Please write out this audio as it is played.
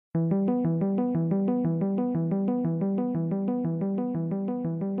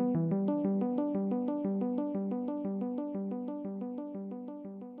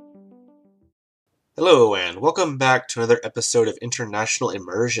Hello, and welcome back to another episode of International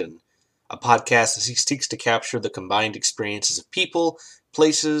Immersion, a podcast that seeks to capture the combined experiences of people,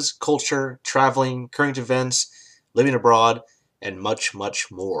 places, culture, traveling, current events, living abroad, and much,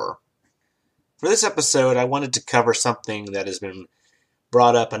 much more. For this episode, I wanted to cover something that has been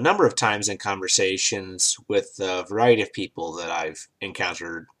brought up a number of times in conversations with a variety of people that I've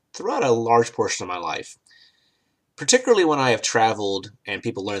encountered throughout a large portion of my life. Particularly when I have traveled and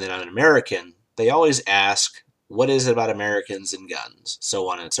people learn that I'm an American, they always ask, what is it about Americans and guns?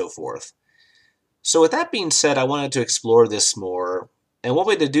 So on and so forth. So with that being said, I wanted to explore this more. And one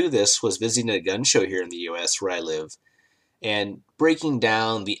way to do this was visiting a gun show here in the US where I live and breaking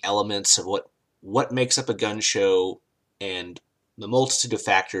down the elements of what makes up a gun show and the multitude of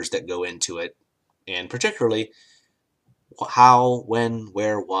factors that go into it, and particularly how, when,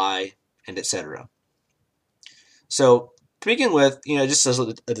 where, why, and etc. So to begin with, just as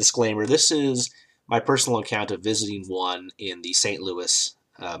a disclaimer, this is my personal account of visiting one in the St. Louis,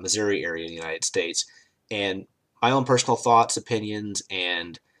 Missouri area in the United States, and my own personal thoughts, opinions,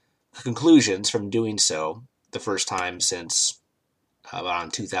 and conclusions from doing so the first time since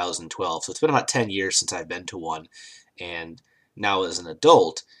around 2012. So it's been about 10 years since I've been to one, and now as an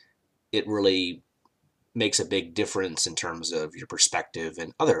adult, it really makes a big difference in terms of your perspective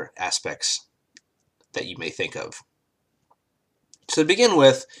and other aspects that you may think of. So to begin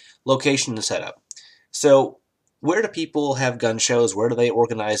with, location and setup. So where do people have gun shows? Where do they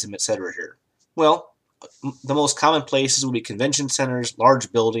organize them, etc. here? Well, the most common places would be convention centers, large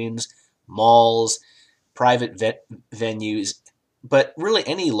buildings, malls, private venues, but really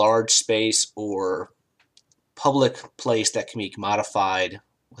any large space or public place that can be modified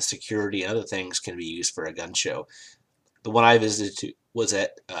with security and other things can be used for a gun show. The one I visited was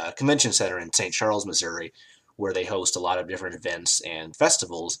at a convention center in St. Charles, Missouri, where they host a lot of different events and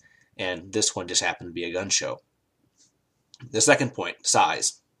festivals, and this one just happened to be a gun show. The second point,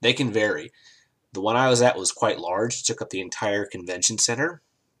 size. They can vary. The one I was at was quite large, took up the entire convention center,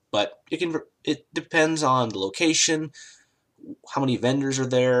 but it depends on the location, how many vendors are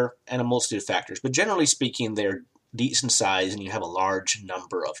there, and a multitude of factors. But generally speaking, they're decent size, and you have a large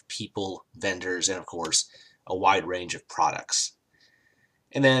number of people, vendors, and of course, a wide range of products.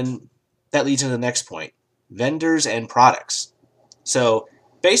 And then that leads into the next point, vendors and products. So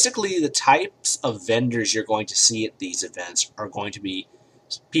basically the types of vendors you're going to see at these events are going to be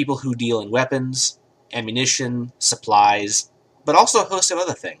people who deal in weapons, ammunition, supplies, but also a host of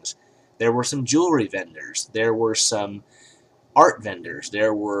other things. There were some jewelry vendors, there were some art vendors,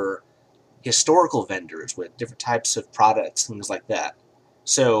 there were historical vendors with different types of products, things like that.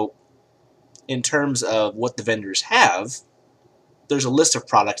 So in terms of what the vendors have, there's a list of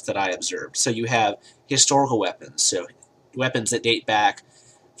products that I observed. So you have historical weapons, so weapons that date back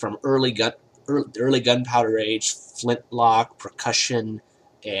from early gunpowder age, flintlock, percussion,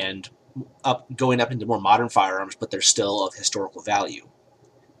 and going up into more modern firearms, but they're still of historical value.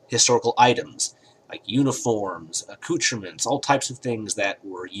 Historical items like uniforms, accoutrements, all types of things that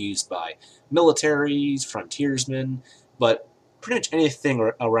were used by militaries, frontiersmen, but pretty much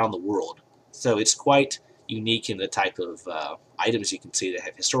anything around the world. So it's quite unique in the type of items you can see that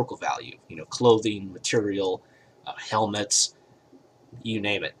have historical value. Clothing, material, helmets, you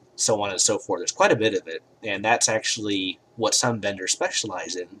name it, so on and so forth. There's quite a bit of it, and that's actually what some vendors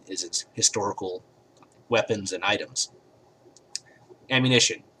specialize in, is its historical weapons and items.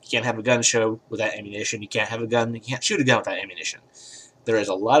 Ammunition. You can't have a gun show without ammunition. You can't shoot a gun without ammunition. There is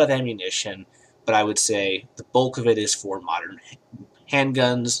a lot of ammunition, but I would say the bulk of it is for modern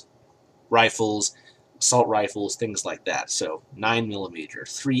handguns, rifles, assault rifles, things like that. So 9mm,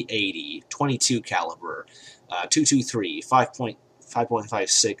 380, 22 caliber, 223,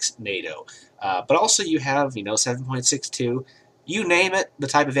 5.56 NATO. But also you have 7.62. You name it, the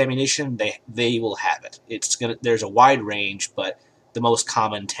type of ammunition, they will have it. There's a wide range, but the most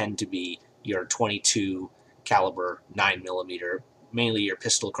common tend to be your 22 caliber 9mm, mainly your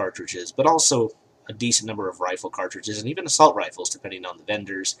pistol cartridges, but also a decent number of rifle cartridges and even assault rifles, depending on the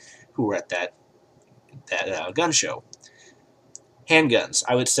vendors who were at that gun show. Handguns,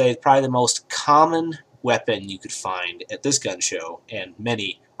 I would say, probably the most common weapon you could find at this gun show, and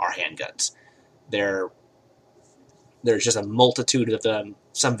many are handguns. There's just a multitude of them.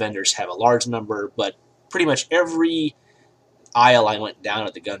 Some vendors have a large number, but pretty much every aisle I went down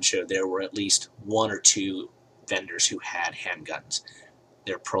at the gun show, there were at least one or two vendors who had handguns.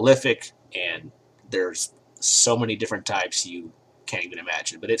 They're prolific, and there's so many different types you can't even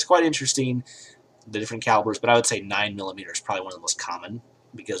imagine. But it's quite interesting, the different calibers, but I would say 9mm is probably one of the most common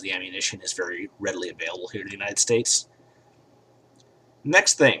because the ammunition is very readily available here in the United States.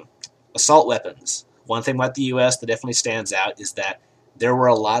 Next thing, assault weapons. One thing about the U.S. that definitely stands out is that there were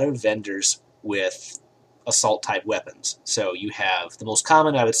a lot of vendors with assault-type weapons. So you have the most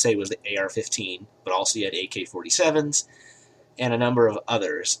common, I would say, was the AR-15, but also you had AK-47s and a number of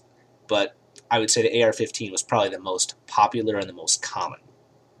others. But I would say the AR-15 was probably the most popular and the most common.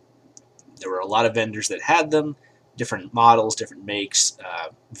 There were a lot of vendors that had them, different models, different makes,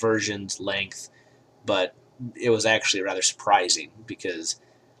 versions, length, but it was actually rather surprising because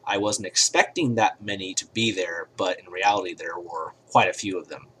I wasn't expecting that many to be there, but in reality there were quite a few of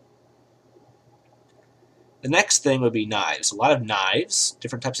them. The next thing would be knives. A lot of knives,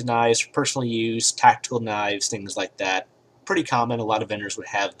 different types of knives for personal use, tactical knives, things like that. Pretty common. A lot of vendors would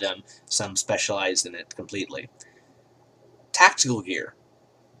have them, some specialized in it completely. Tactical gear.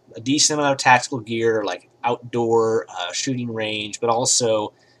 A decent amount of tactical gear, like outdoor shooting range, but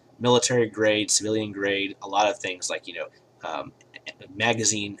also military grade, civilian grade, a lot of things like,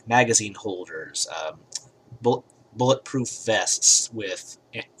 magazine holders, bulletproof vests with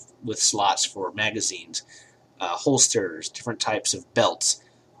slots for magazines, holsters, different types of belts,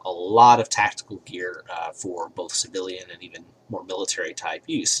 a lot of tactical gear for both civilian and even more military type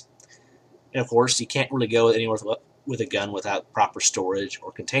use. And of course, you can't really go anywhere with a gun without proper storage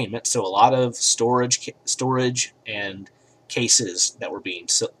or containment. So a lot of storage and cases that were being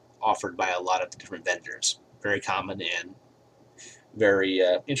offered by a lot of the different vendors. Very common and very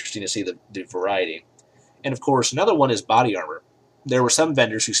interesting to see the variety. And of course, another one is body armor. There were some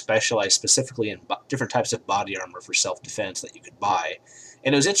vendors who specialized specifically in different types of body armor for self-defense that you could buy.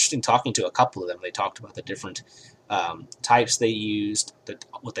 And it was interesting talking to a couple of them. They talked about the different types they used,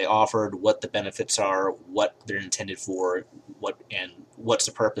 what they offered, what the benefits are, what they're intended for, what's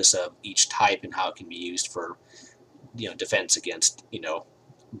the purpose of each type, and how it can be used for defense against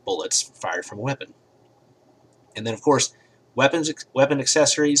bullets fired from a weapon. And then of course, weapon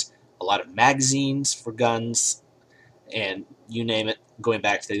accessories, a lot of magazines for guns, and you name it. Going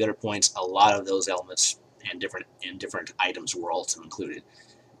back to the other points, a lot of those elements and different items were also included.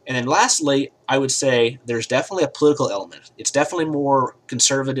 And then lastly, I would say there's definitely a political element. It's definitely more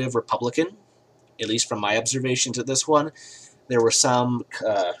conservative Republican, at least from my observations of this one. There were some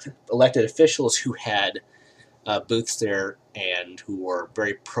elected officials who had booths there and who were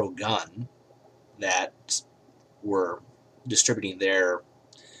very pro-gun that were distributing their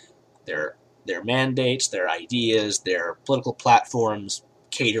mandates, their ideas, their political platforms,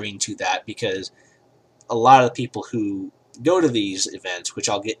 catering to that, because a lot of the people who go to these events, which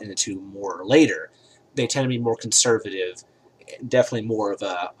I'll get into more later, they tend to be more conservative, definitely more of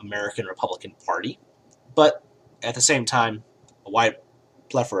a American Republican Party, but at the same time, a wide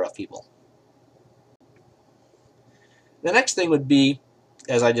plethora of people. The next thing would be,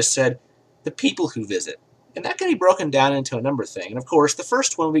 as I just said, the people who visit. And that can be broken down into a number of things. And of course, the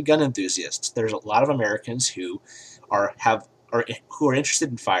first one would be gun enthusiasts. There's a lot of Americans who are interested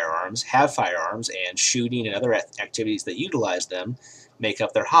in firearms, have firearms, and shooting and other activities that utilize them make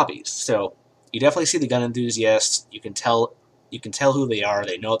up their hobbies. So you definitely see the gun enthusiasts. You can tell who they are.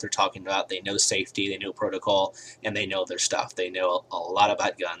 They know what they're talking about. They know safety. They know protocol, and they know their stuff. They know a lot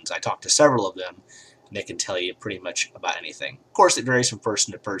about guns. I talked to several of them. They can tell you pretty much about anything. Of course, it varies from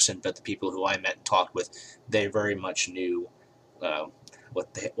person to person, but the people who I met and talked with, they very much knew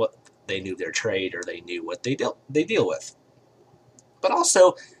what they knew their trade, or they knew what they deal with. But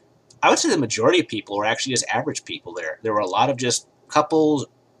also, I would say the majority of people were actually just average people there. There were a lot of just couples,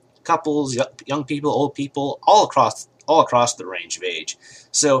 young people, old people, all across the range of age.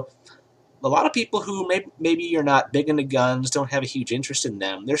 So a lot of people who maybe are not big into guns, don't have a huge interest in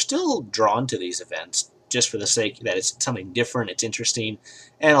them, they're still drawn to these events just for the sake that it's something different, it's interesting.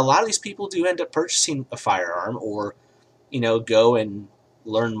 And a lot of these people do end up purchasing a firearm, or go and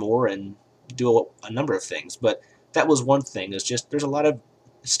learn more and do a number of things. But that was one thing, is just there's a lot of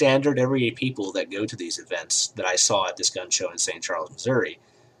standard everyday people that go to these events that I saw at this gun show in St. Charles, Missouri.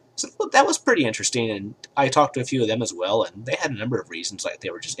 So that was pretty interesting, and I talked to a few of them as well, and they had a number of reasons. Like, they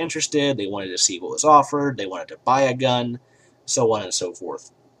were just interested, they wanted to see what was offered, they wanted to buy a gun, so on and so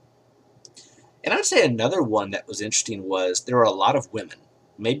forth. And I'd say another one that was interesting was there were a lot of women.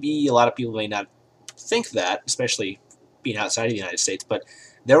 Maybe a lot of people may not think that, especially being outside of the United States, but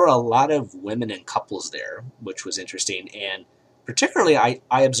there were a lot of women and couples there, which was interesting. And particularly, I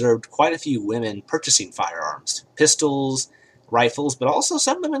observed quite a few women purchasing firearms, pistols, rifles, but also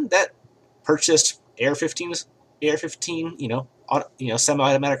some women that purchased AR-15s,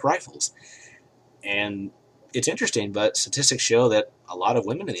 semi-automatic rifles. And it's interesting, but statistics show that a lot of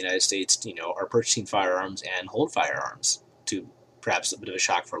women in the United States, are purchasing firearms and hold firearms, to perhaps a bit of a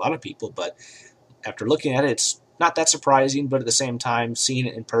shock for a lot of people. But after looking at it, not that surprising, but at the same time, seeing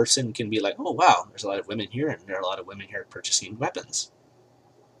it in person can be like, oh wow, there's a lot of women here, and there are a lot of women here purchasing weapons.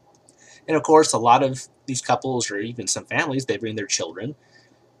 And of course, a lot of these couples, or even some families, they bring their children,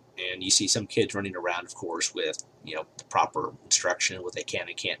 and you see some kids running around, of course, with the proper instruction, what they can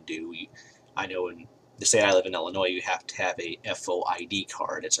and can't do. I know in the state I live in, Illinois, you have to have a FOID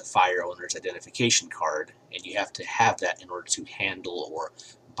card. It's a fire owner's identification card, and you have to have that in order to handle or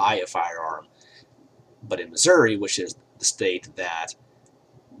buy a firearm. But in Missouri, which is the state that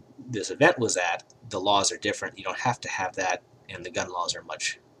this event was at, the laws are different. You don't have to have that, and the gun laws are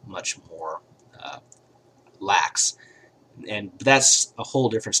much more lax. And that's a whole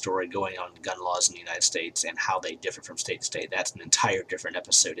different story going on gun laws in the United States and how they differ from state to state. That's an entire different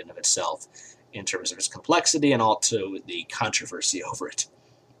episode in of itself in terms of its complexity and also the controversy over it.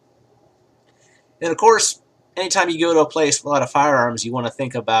 And of course, anytime you go to a place with a lot of firearms, you want to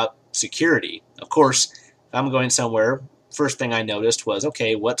think about security. Of course, if I'm going somewhere, first thing I noticed was,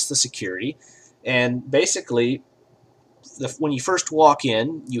 okay, what's the security? And basically, when you first walk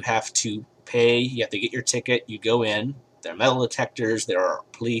in, you have to pay, you have to get your ticket, you go in, there are metal detectors, there are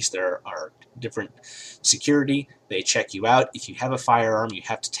police, there are different security, they check you out. If you have a firearm, you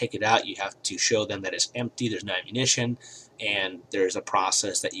have to take it out, you have to show them that it's empty, there's no ammunition, and there's a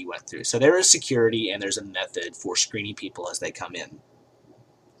process that you went through. So there is security, and there's a method for screening people as they come in.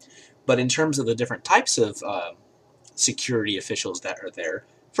 But in terms of the different types of security officials that are there,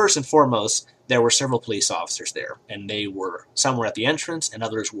 first and foremost, there were several police officers there, and some were at the entrance, and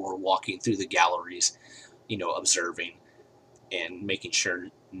others were walking through the galleries, observing and making sure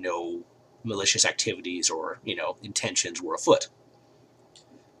no malicious activities or, intentions were afoot.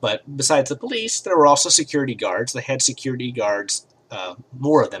 But besides the police, there were also security guards. They had security guards,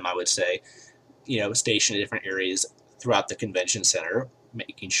 more of them, I would say, stationed in different areas throughout the convention center,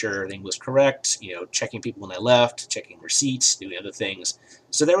 making sure everything was correct, checking people when they left, checking receipts, doing other things.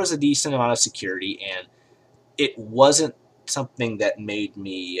 So there was a decent amount of security, and it wasn't something that made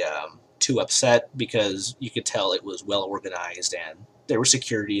me too upset, because you could tell it was well organized and there was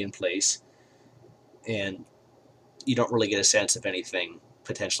security in place, and you don't really get a sense of anything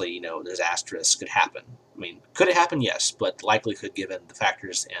potentially, disastrous could happen. I mean, could it happen? Yes, but the likelihood, given the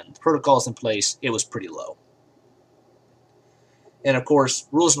factors and the protocols in place, it was pretty low. And of course,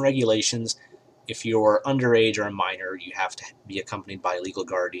 rules and regulations. If you're underage or a minor, you have to be accompanied by a legal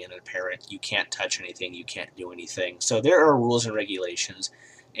guardian and a parent. You can't touch anything. You can't do anything. So there are rules and regulations.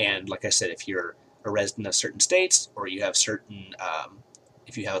 And like I said, if you're a resident of certain states, or you have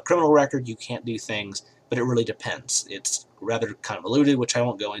if you have a criminal record, you can't do things. But it really depends. It's rather convoluted, which I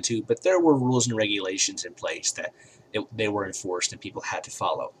won't go into. But there were rules and regulations in place that they were enforced and people had to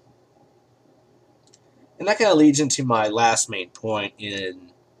follow. And that kind of leads into my last main point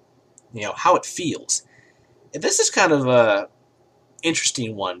in, how it feels. And this is kind of a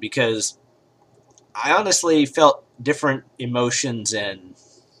interesting one, because I honestly felt different emotions and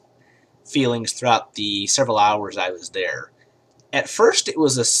feelings throughout the several hours I was there. At first, it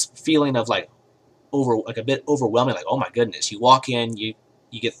was a feeling of like a bit overwhelming, like, oh my goodness, you walk in, you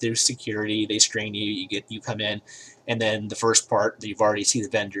get through security, they screen you, you come in, and then the first part, you've already see the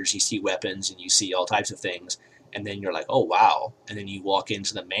vendors, you see weapons, and you see all types of things, and then you're like, oh wow, and then you walk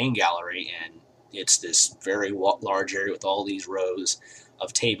into the main gallery, and it's this very large area with all these rows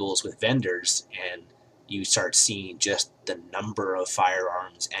of tables with vendors, and you start seeing just the number of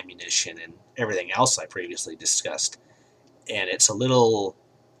firearms, ammunition, and everything else I previously discussed. And it's a little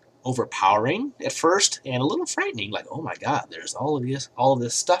overpowering at first and a little frightening, like, oh my god, there's all of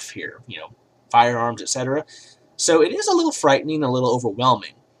this stuff here, firearms, etc. So it is a little frightening, a little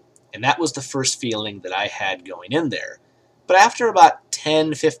overwhelming. And that was the first feeling that I had going in there. But after about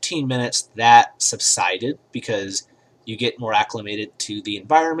 10-15 minutes, that subsided, because you get more acclimated to the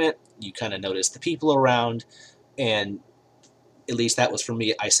environment, you kind of notice the people around, and at least that was for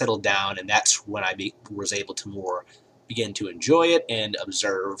me. I settled down, and that's when I was able to begin to enjoy it and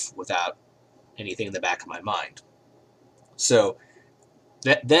observe without anything in the back of my mind. So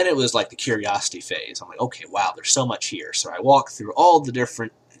then it was like the curiosity phase. I'm like, okay, wow, there's so much here. So I walk through all the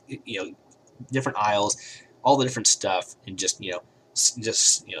different aisles, all the different stuff, and just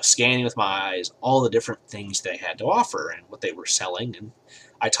scanning with my eyes all the different things they had to offer and what they were selling. And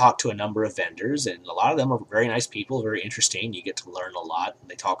I talked to a number of vendors, and a lot of them are very nice people, very interesting. You get to learn a lot.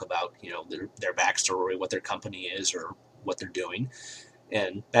 They talk about their backstory, what their company is, or what they're doing,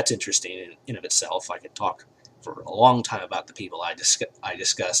 and that's interesting in of itself. I could talk for a long time about the people I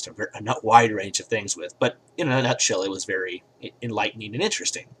discussed a wide range of things with, but in a nutshell, it was very enlightening and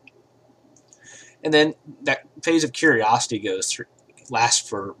interesting. And then that phase of curiosity lasts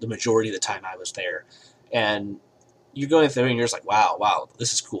for the majority of the time I was there. And you're going through and you're just like, wow,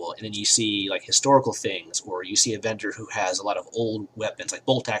 this is cool. And then you see like historical things, or you see a vendor who has a lot of old weapons, like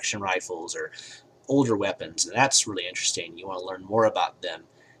bolt action rifles or older weapons, and that's really interesting. You want to learn more about them.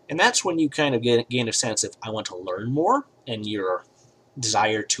 And that's when you kind of gain a sense of, I want to learn more, and your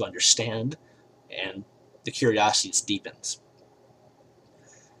desire to understand and the curiosity deepens.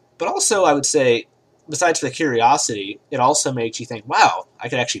 But also, I would say, besides the curiosity, it also makes you think, wow, I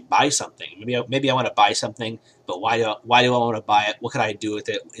could actually buy something. Maybe I want to buy something, but why do I want to buy it? What could I do with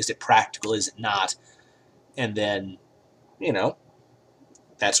it? Is it practical? Is it not? And then, you know,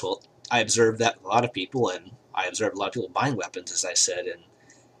 that's what I observed that with a lot of people, and I observed a lot of people buying weapons, as I said, and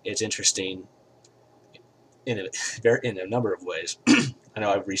it's interesting in a number of ways. I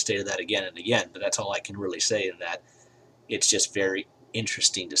know I've restated that again and again, but that's all I can really say in that. It's just very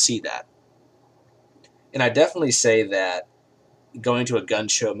interesting to see that. And I definitely say that going to a gun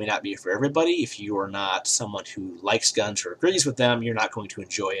show may not be for everybody. If you are not someone who likes guns or agrees with them, you're not going to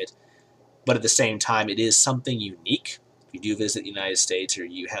enjoy it. But at the same time, it is something unique. If you do visit the United States or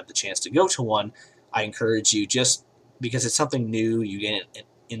you have the chance to go to one, I encourage you, just because it's something new, you get an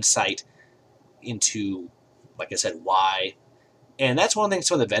insight into, like I said, why. And that's one thing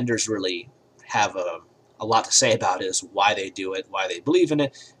some of the vendors really have a lot to say about, is why they do it, why they believe in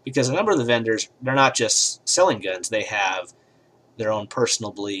it. Because a number of the vendors, they're not just selling guns, they have their own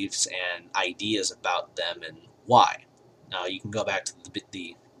personal beliefs and ideas about them and why. Now, you can go back to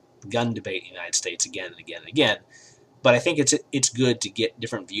the gun debate in the United States again and again and again, but I think it's good to get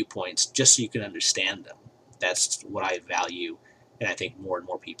different viewpoints just so you can understand them. That's what I value, and I think more and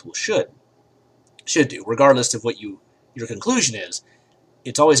more people should do, regardless of what your conclusion is.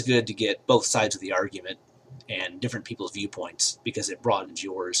 It's always good to get both sides of the argument and different people's viewpoints, because it broadens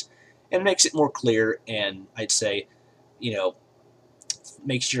yours and makes it more clear, and I'd say,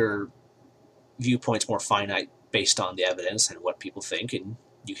 makes your viewpoints more finite based on the evidence and what people think, and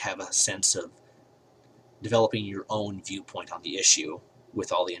you have a sense of developing your own viewpoint on the issue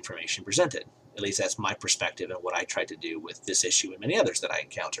with all the information presented. At least that's my perspective and what I try to do with this issue and many others that I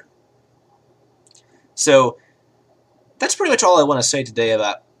encounter. So that's pretty much all I want to say today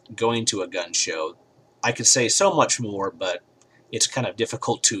about going to a gun show. I could say so much more, but it's kind of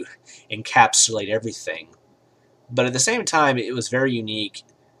difficult to encapsulate everything. But at the same time, it was very unique,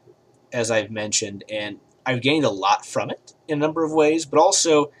 as I've mentioned, and I've gained a lot from it in a number of ways, but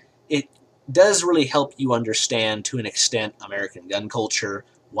also it does really help you understand, to an extent, American gun culture,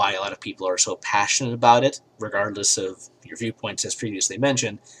 why a lot of people are so passionate about it, regardless of your viewpoints, as previously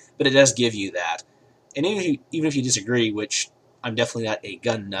mentioned, but it does give you that. And even if you disagree, which I'm definitely not a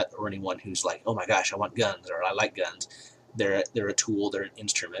gun nut or anyone who's like, oh my gosh, I want guns, or I like guns. They're a tool, they're an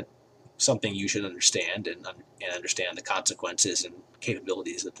instrument, something you should understand, and understand the consequences and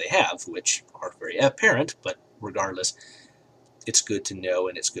capabilities that they have, which are very apparent, but regardless, it's good to know,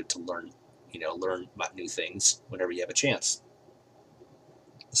 and it's good to learn about new things whenever you have a chance.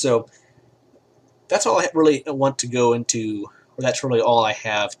 So that's all I really want to go into, or that's really all I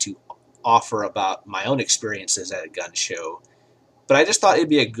have to offer about my own experiences at a gun show. But I just thought it'd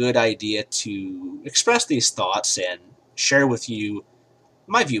be a good idea to express these thoughts and share with you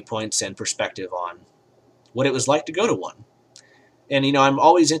my viewpoints and perspective on what it was like to go to one. And, I'm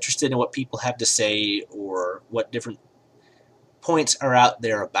always interested in what people have to say, or what different points are out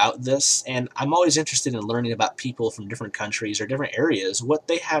there about this. And I'm always interested in learning about people from different countries or different areas, what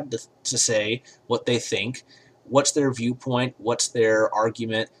they have to say, what they think, what's their viewpoint, what's their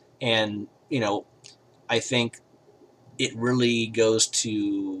argument. And, I think it really goes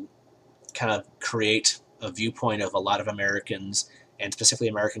to kind of create a viewpoint of a lot of Americans, and specifically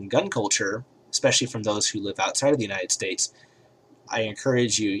American gun culture, especially from those who live outside of the United States. I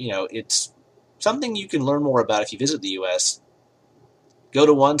encourage you, it's something you can learn more about if you visit the U.S. Go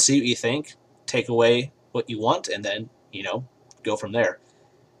to one, see what you think, take away what you want, and then, go from there.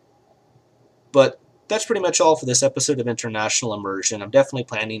 But that's pretty much all for this episode of International Immersion. I'm definitely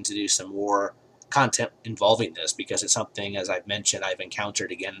planning to do some more content involving this, because it's something, as I've mentioned, I've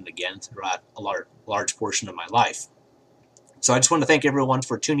encountered again and again throughout a large portion of my life. So I just want to thank everyone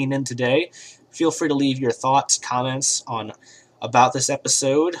for tuning in today. Feel free to leave your thoughts, comments about this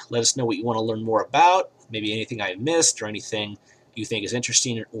episode. Let us know what you want to learn more about, maybe anything I missed or anything you think is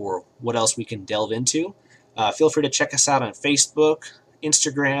interesting, or what else we can delve into. Feel free to check us out on Facebook,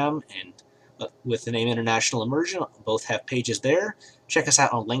 Instagram, and with the name International Immersion. Both have pages there. Check us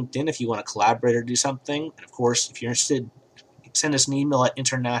out on LinkedIn if you want to collaborate or do something. And of course, if you're interested, send us an email at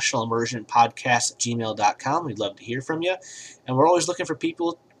internationalimmersionpodcast@gmail.com. We'd love to hear from you. And we're always looking for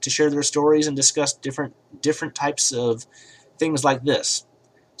people to share their stories and discuss different types of things like this.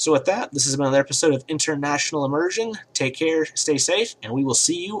 So with that, this has been another episode of International Immersion. Take care, stay safe, and we will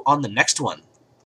see you on the next one.